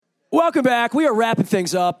Welcome back. We are wrapping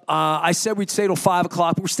things up. I said we'd stay till 5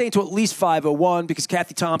 o'clock, but we're staying till at least 5:01 because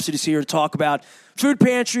Cathy Thompson is here to talk about food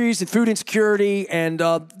pantries and food insecurity and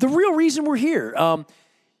the real reason we're here.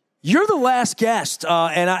 You're the last guest,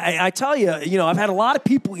 and I tell you, I've had a lot of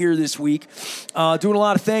people here this week doing a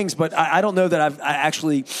lot of things, but I don't know that I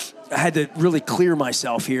actually had to really clear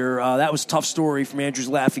myself here. That was a tough story from Andrew's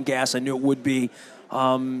Laughing Gas. I knew it would be.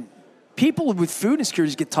 People with food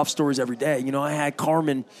insecurities get tough stories every day. I had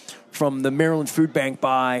Carmen from the Maryland Food Bank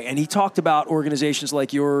by, and he talked about organizations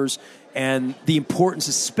like yours and the importance,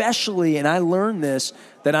 especially, and I learned this,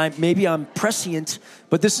 that I'm prescient,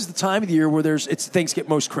 but this is the time of the year where things get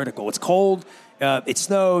most critical. It's cold, it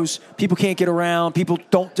snows, people can't get around, people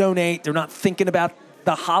don't donate, they're not thinking about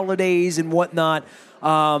the holidays and whatnot.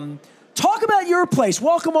 Talk about your place.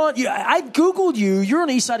 Welcome on. I Googled you. You're on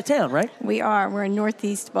the east side of town, right? We are. We're in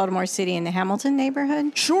northeast Baltimore City in the Hamilton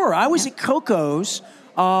neighborhood. Sure. I was at Coco's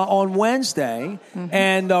on Wednesday,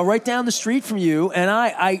 and right down the street from you. And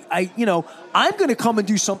I'm going to come and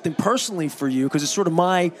do something personally for you because it's sort of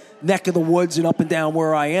my neck of the woods and up and down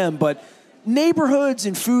where I am. But neighborhoods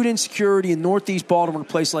and food insecurity in northeast Baltimore, a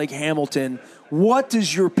place like Hamilton, what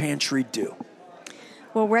does your pantry do?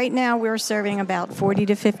 Well, right now we're serving about 40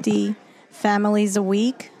 to 50 families a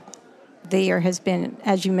week. There has been,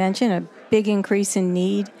 as you mentioned, a big increase in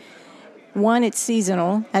need. One, it's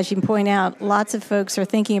seasonal. As you point out, lots of folks are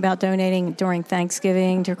thinking about donating during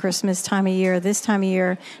Thanksgiving to Christmas time of year. This time of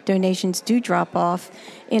year, donations do drop off.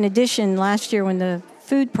 In addition, last year when the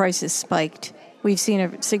food prices spiked, we've seen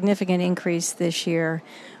a significant increase this year.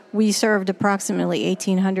 We served approximately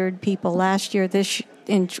 1,800 people last year.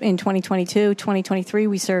 In 2022, 2023,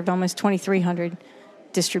 we served almost 2,300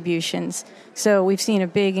 distributions. So we've seen a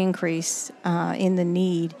big increase in the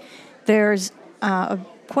need. There's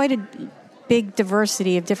quite a big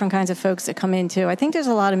diversity of different kinds of folks that come in, too. I think there's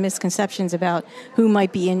a lot of misconceptions about who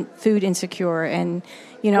might be food insecure. And,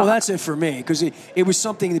 well, that's it for me, because it was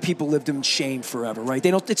something that people lived in shame forever, right?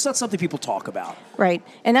 It's not something people talk about. Right.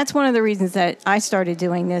 And that's one of the reasons that I started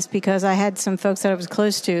doing this, because I had some folks that I was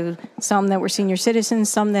close to, some that were senior citizens,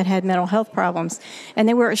 some that had mental health problems, and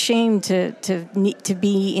they were ashamed to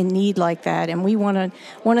be in need like that. And one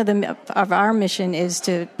of our mission is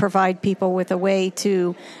to provide people with a way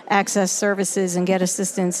to access services and get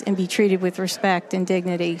assistance and be treated with respect and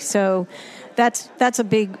dignity. So that's a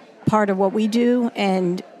big part of what we do,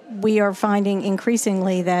 and we are finding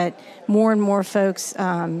increasingly that more and more folks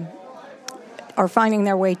are finding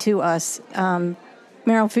their way to us.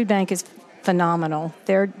 Maryland Food Bank is phenomenal.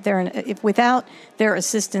 Without their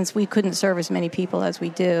assistance, we couldn't serve as many people as we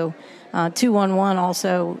do. 211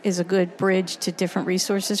 also is a good bridge to different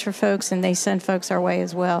resources for folks, and they send folks our way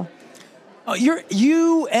as well. Your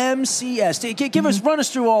UMCS. Run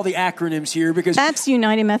us through all the acronyms here, because that's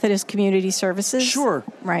United Methodist Community Services. Sure.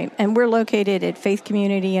 Right. And we're located at Faith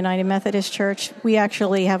Community United Methodist Church. We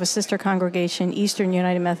actually have a sister congregation, Eastern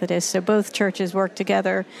United Methodist, so both churches work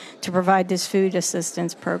together to provide this food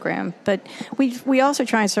assistance program. But we also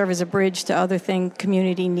try and serve as a bridge to other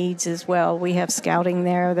community needs as well. We have scouting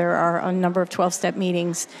there. There are a number of 12-step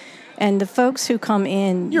meetings. And the folks who come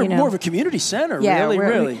in, you're more of a community center, yeah,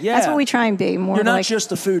 really. Yeah, that's what we try and be. You're not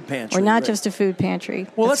just a food pantry. We're not just a food pantry.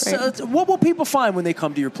 Well, what will people find when they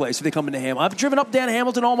come to your place? If they come into Hamilton, I've driven up down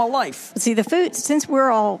Hamilton all my life. See, the food, since we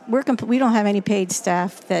don't have any paid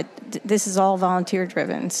staff. This is all volunteer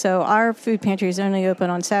driven. So our food pantry is only open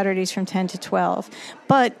on Saturdays from 10 to 12.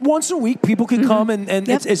 But once a week, people can come and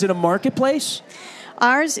yep. Is it a marketplace?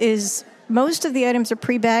 Ours is. Most of the items are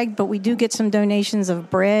pre-bagged, but we do get some donations of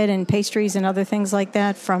bread and pastries and other things like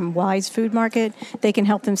that from Wise Food Market. They can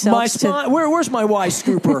help themselves. Where's my Wise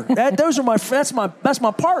Scooper? That's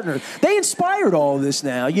my partner. They inspired all of this.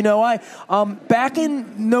 Now, back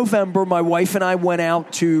in November, my wife and I went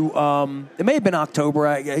out to. It may have been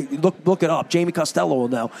October. Look it up. Jamie Costello will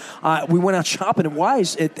know. We went out shopping at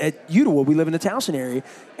Wise at Utica. We live in the Towson area.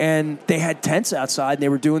 And they had tents outside, and they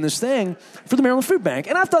were doing this thing for the Maryland Food Bank.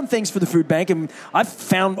 And I've done things for the food bank, and I've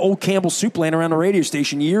found old Campbell's soup laying around the radio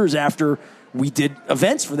station years after we did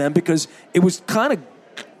events for them, because it was kind of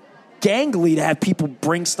gangly to have people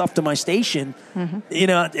bring stuff to my station.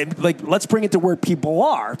 Mm-hmm. Let's bring it to where people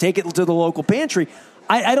are. Take it to the local pantry.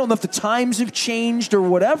 I don't know if the times have changed or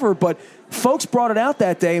whatever, but folks brought it out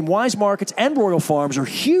that day, and Wise Markets and Royal Farms are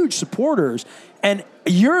huge supporters. And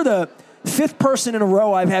you're the fifth person in a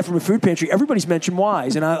row I've had from a food pantry. Everybody's mentioned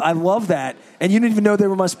Wise, and I love that. And you didn't even know they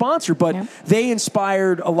were my sponsor, but they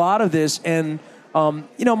inspired a lot of this. And,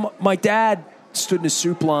 my dad stood in a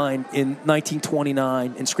soup line in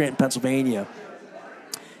 1929 in Scranton, Pennsylvania.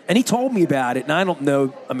 And he told me about it, and I don't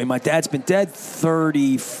know. I mean, my dad's been dead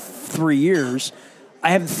 34 3 years. I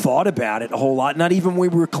haven't thought about it a whole lot, not even when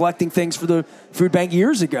we were collecting things for the food bank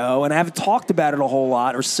years ago, and I haven't talked about it a whole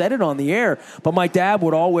lot or said it on the air. But my dad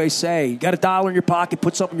would always say, you got $1 in your pocket,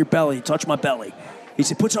 put something in your belly. He touched my belly. He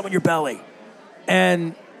said, put something in your belly.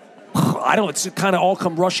 And it's kind of all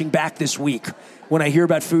come rushing back this week when I hear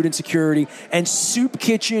about food insecurity and soup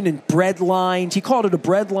kitchen and bread lines. He called it a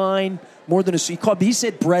bread line more than he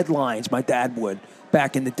said bread lines, my dad would,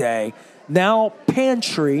 back in the day. Now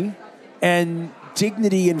Pantry and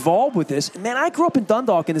dignity involved with this. Man, I grew up in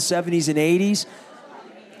Dundalk in the 70s and 80s.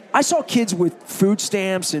 I saw kids with food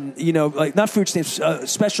stamps and, not food stamps,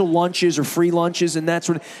 special lunches or free lunches and that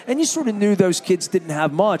sort of, and you sort of knew those kids didn't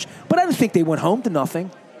have much, but I didn't think they went home to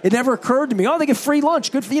nothing. It never occurred to me, they get free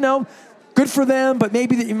lunch. Good for, good for them, but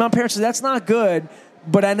maybe my parents said, that's not good.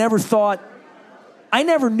 But I never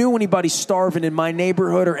knew anybody starving in my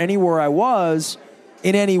neighborhood or anywhere I was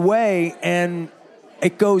in any way. And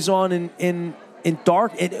it goes on in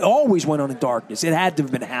dark. It always went on in darkness. It had to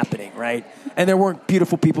have been happening, right? And there weren't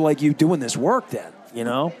beautiful people like you doing this work then,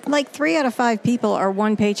 Like 3 out of 5 people are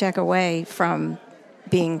one paycheck away from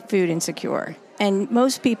being food insecure. And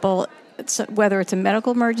most people, whether it's a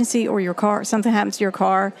medical emergency or your car, something happens to your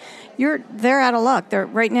car, they're out of luck.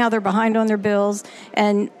 Right now they're behind on their bills.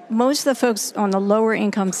 And most of the folks on the lower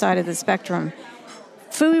income side of the spectrum,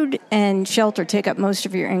 food and shelter take up most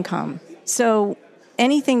of your income. So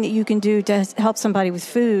anything that you can do to help somebody with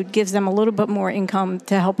food gives them a little bit more income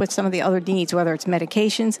to help with some of the other needs, whether it's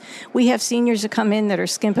medications. We have seniors that come in that are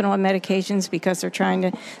skimping on medications because they're trying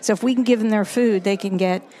to. So if we can give them their food, they can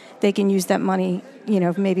use that money,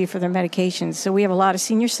 maybe for their medications. So we have a lot of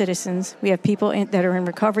senior citizens. We have people that are in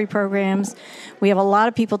recovery programs. We have a lot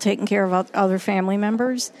of people taking care of other family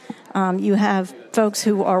members. You have folks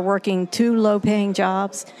who are working 2 low-paying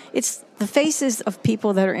jobs. The faces of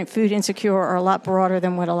people that are in food insecure are a lot broader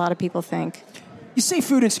than what a lot of people think. You say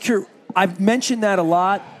food insecure. I've mentioned that a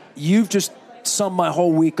lot. You've just summed my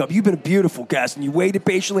whole week up. You've been a beautiful guest, and you waited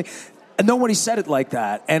patiently. And nobody said it like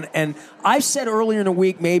that. And I've said earlier in the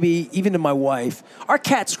week, maybe even to my wife, our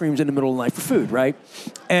cat screams in the middle of the night for food, right?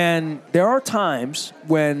 And there are times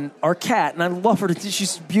when our cat, and I love her,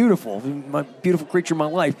 she's beautiful, my beautiful creature in my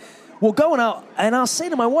life, will go and I'll say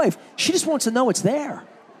to my wife, she just wants to know it's there.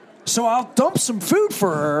 So I'll dump some food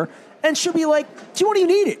for her, and she'll be like, do you want to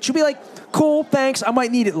even eat it? She'll be like, cool, thanks, I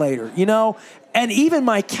might need it later, And even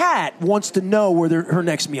my cat wants to know where her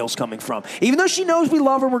next meal's coming from. Even though she knows we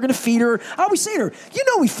love her, we're going to feed her. I always say to her,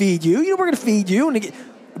 we feed you. We're going to feed you.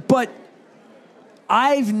 But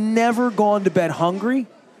I've never gone to bed hungry.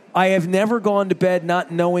 I have never gone to bed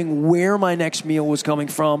not knowing where my next meal was coming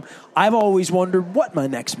from. I've always wondered what my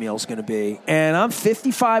next meal is going to be. And I'm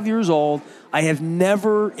 55 years old. I have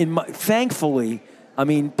never, thankfully,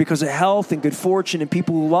 because of health and good fortune and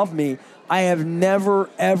people who love me, I have never,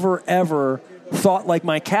 ever, ever thought like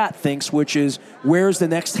my cat thinks, which is, where's the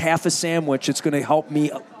next half a sandwich that's going to help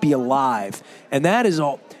me be alive? And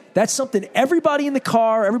that's something everybody in the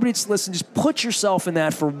car, everybody that's listening, just put yourself in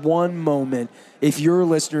that for one moment if you're a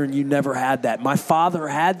listener and you never had that. My father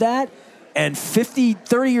had that, and 30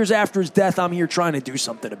 years after his death, I'm here trying to do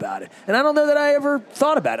something about it. And I don't know that I ever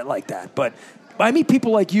thought about it like that, but I meet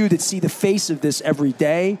people like you that see the face of this every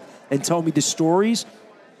day and tell me the stories.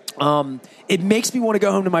 It makes me want to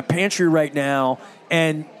go home to my pantry right now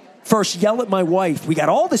and first yell at my wife. We got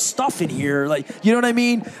all this stuff in here, you know what I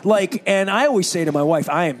mean? And I always say to my wife,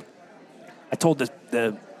 I told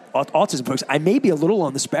the autism folks, I may be a little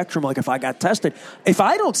on the spectrum, if I got tested. If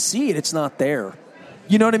I don't see it, it's not there.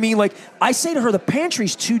 You know what I mean? I say to her, the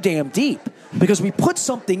pantry's too damn deep because we put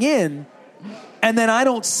something in and then I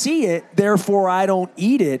don't see it, therefore I don't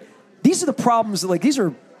eat it. These are the problems, these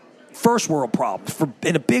are first world problems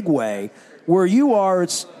in a big way. Where you are,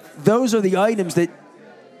 those are the items that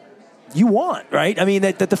you want, right?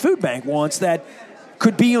 That the food bank wants that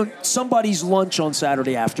could be on somebody's lunch on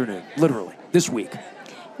Saturday afternoon, literally, this week.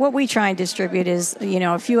 What we try and distribute is,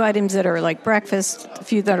 a few items that are like breakfast, a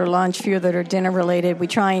few that are lunch, a few that are dinner related. We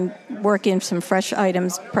try and work in some fresh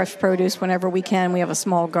items, fresh produce whenever we can. We have a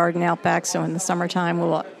small garden out back, so in the summertime,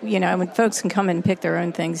 when folks can come in and pick their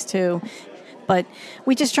own things too. But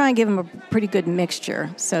we just try and give them a pretty good mixture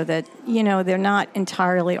so that, they're not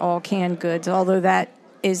entirely all canned goods, although that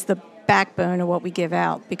is the backbone of what we give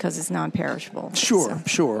out because it's non-perishable.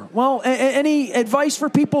 Sure. Well, any advice for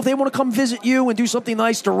people if they want to come visit you and do something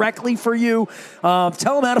nice directly for you? Tell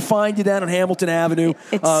them how to find you down on Hamilton Avenue.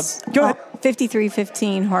 It's go ahead.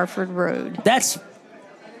 5315 Harford Road.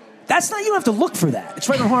 That's not, you don't have to look for that. It's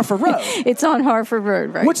right on Harford Road. It's on Harford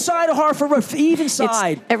Road, right? Which side of Harford Road? Even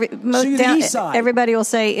side. So you're the east side. Everybody will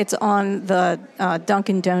say it's on the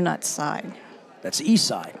Dunkin' Donuts side. That's the east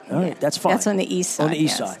side. All right, that's fine. That's on the east side. On the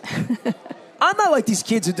east side. I'm not like these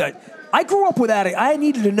kids. I grew up without it. I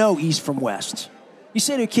needed to know east from west. You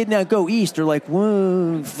say to a kid now, go east, they're like,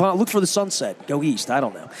 whoa, look for the sunset. Go east. I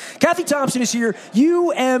don't know. Cathy Thompson is here,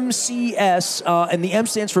 UMCS, and the M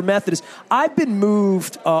stands for Methodist. I've been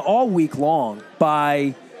moved all week long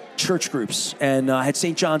by church groups, and I had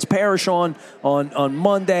St. John's Parish on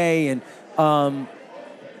Monday, and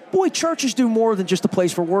boy, churches do more than just a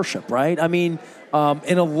place for worship, right? I mean,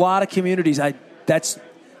 in a lot of communities, I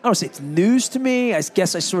don't say it's news to me. I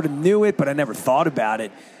guess I sort of knew it, but I never thought about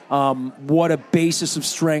it. What a basis of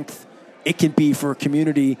strength it can be for a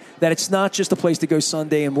community, that it's not just a place to go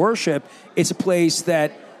Sunday and worship. It's a place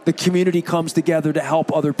that the community comes together to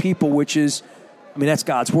help other people, which is, I mean, that's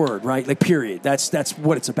God's word, right? Like, period. That's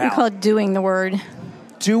what it's about. We call it doing the word.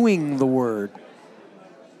 Doing the word.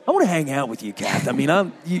 I want to hang out with you, Kath. I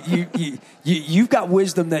mean, you've got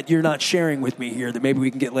wisdom that you're not sharing with me here that maybe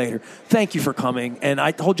we can get later. Thank you for coming. And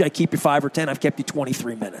I told you I'd keep you 5 or 10. I've kept you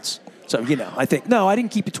 23 minutes. So, I think, no, I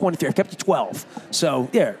didn't keep you 23. I kept you 12. So,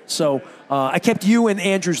 yeah. So, I kept you and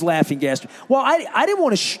Andrew's laughing gas. Well, I didn't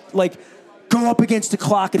want to, go up against the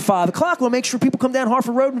clock at 5 o'clock. We'll make sure people come down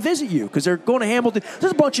Harford Road and visit you because they're going to Hamilton.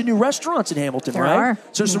 There's a bunch of new restaurants in Hamilton, there right? Are.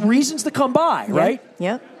 So, there's some reasons to come by, right?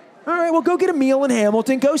 Yep. All right, well, go get a meal in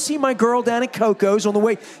Hamilton. Go see my girl down at Coco's on the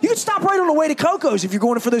way. You can stop right on the way to Coco's if you're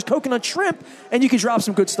going for those coconut shrimp, and you can drop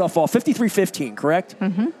some good stuff off. 5315, correct?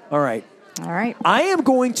 Mm-hmm. All right. I am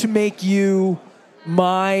going to make you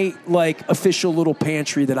my, official little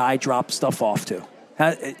pantry that I drop stuff off to.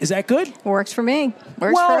 Is that good? Works for me. Works for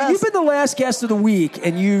us. Well, you've been the last guest of the week,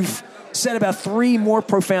 and you've said about 3 more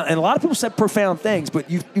profound, and a lot of people said profound things, but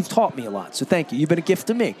you've taught me a lot, so thank you. You've been a gift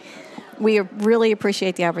to me. We really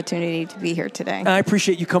appreciate the opportunity to be here today. I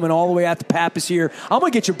appreciate you coming all the way out to Pappas here. I'm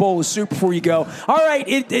going to get you a bowl of soup before you go. All right,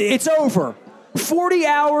 it's over. 40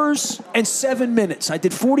 hours and 7 minutes. I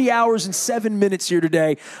did 40 hours and 7 minutes here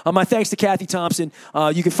today. My thanks to Cathy Thompson.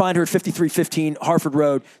 You can find her at 5315 Harford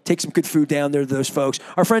Road. Take some good food down there to those folks.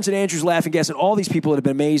 Our friends at Andrew's Laughing Gas and all these people that have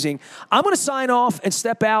been amazing. I'm going to sign off and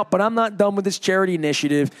step out, but I'm not done with this charity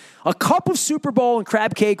initiative. A cup of Super Bowl and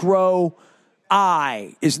Crab Cake Row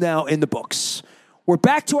is now in the books. We're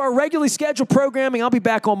back to our regularly scheduled programming. I'll be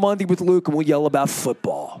back on Monday with Luke, and we'll yell about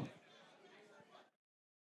football.